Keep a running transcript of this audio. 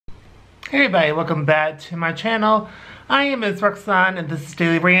Hey everybody, welcome back to my channel. I am Ms. Roxanne and this is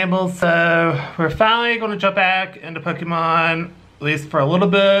Daily Rambles. So we're finally going to jump back into Pokemon, at least for a little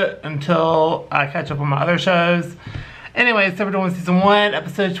bit, until I catch up on my other shows. Anyway, so we're doing Season 1,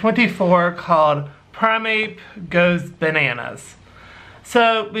 Episode 24, called Primape Goes Bananas.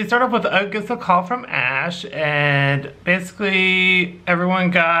 So we start off with Oak gets a call from Ash, and basically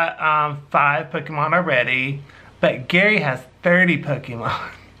everyone got 5 Pokemon already, but Gary has 30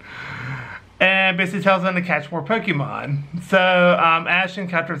 Pokemon. And basically tells them to catch more Pokemon. So Ash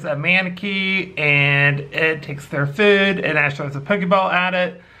encounters a Mankey and it takes their food and Ash throws a Pokeball at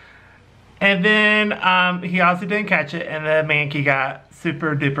it. And then he also didn't catch it and the Mankey got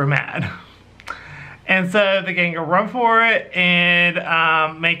super duper mad. And so the gang go run for it and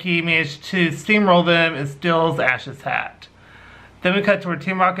Mankey managed to steamroll them and steals Ash's hat. Then we cut to where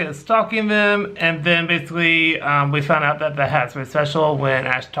Team Rocket is stalking them, and then basically we found out that the hat's very special. When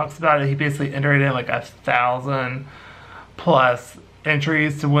Ash talks about it, he basically entered in like 1,000 plus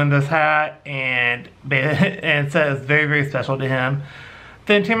entries to win this hat, and so it's very, very special to him.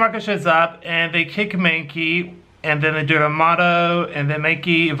 Then Team Rocket shows up, and they kick Mankey, and then they do a motto, and then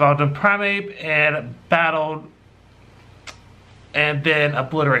Mankey evolved in Primape and battled, and then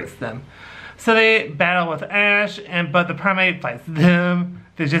obliterates them. So they battle with Ash, but the Primape fights them.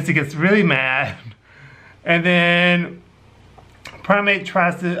 Then Jesse gets really mad. And then Primape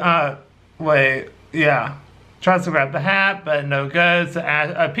tries to, tries to grab the hat, but no go. So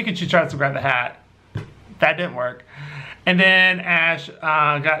Pikachu tries to grab the hat. That didn't work. And then Ash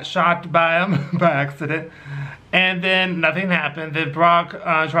got shocked by him by accident. And then nothing happened. Then Brock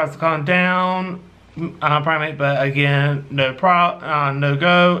tries to calm down Primape, but again, no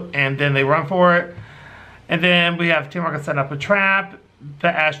go, and then they run for it. And then we have Team Rocket set up a trap,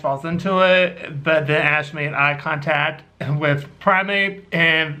 but Ash falls into it, but then Ash made eye contact with Primape,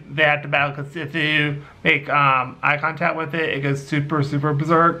 and they have to battle, because if you make eye contact with it, it goes super, super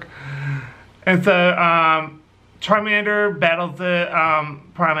berserk. And so Charmander battles the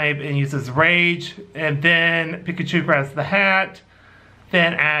Primape and uses Rage, and then Pikachu grabs the hat.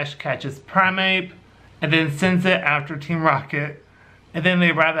 Then Ash catches Primape, and then sends it after Team Rocket. And then they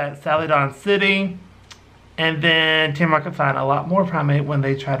arrive at Celadon City, and then Team Rocket find a lot more Primape when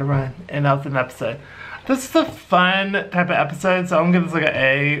they try to run, and that was an episode. This is a fun type of episode, so I'm gonna give this like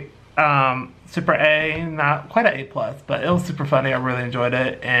an A, super A, not quite an A+, but it was super funny. I really enjoyed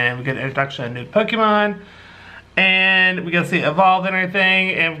it, and we get an introduction of new Pokemon, and we get to see it evolve and everything,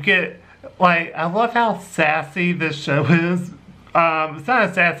 and we get, like, I love how sassy this show is. It's not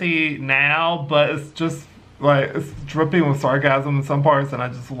as sassy now, but it's just like it's dripping with sarcasm in some parts, and I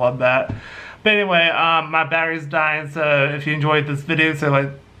just love that. But anyway, my battery's dying, so if you enjoyed this video,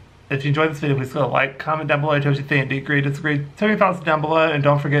 please go like, comment down below, tell us what you think, agree, disagree, tell me your thoughts down below, and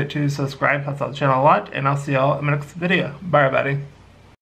don't forget to subscribe, helps out the channel a lot, and I'll see y'all in my next video. Bye everybody.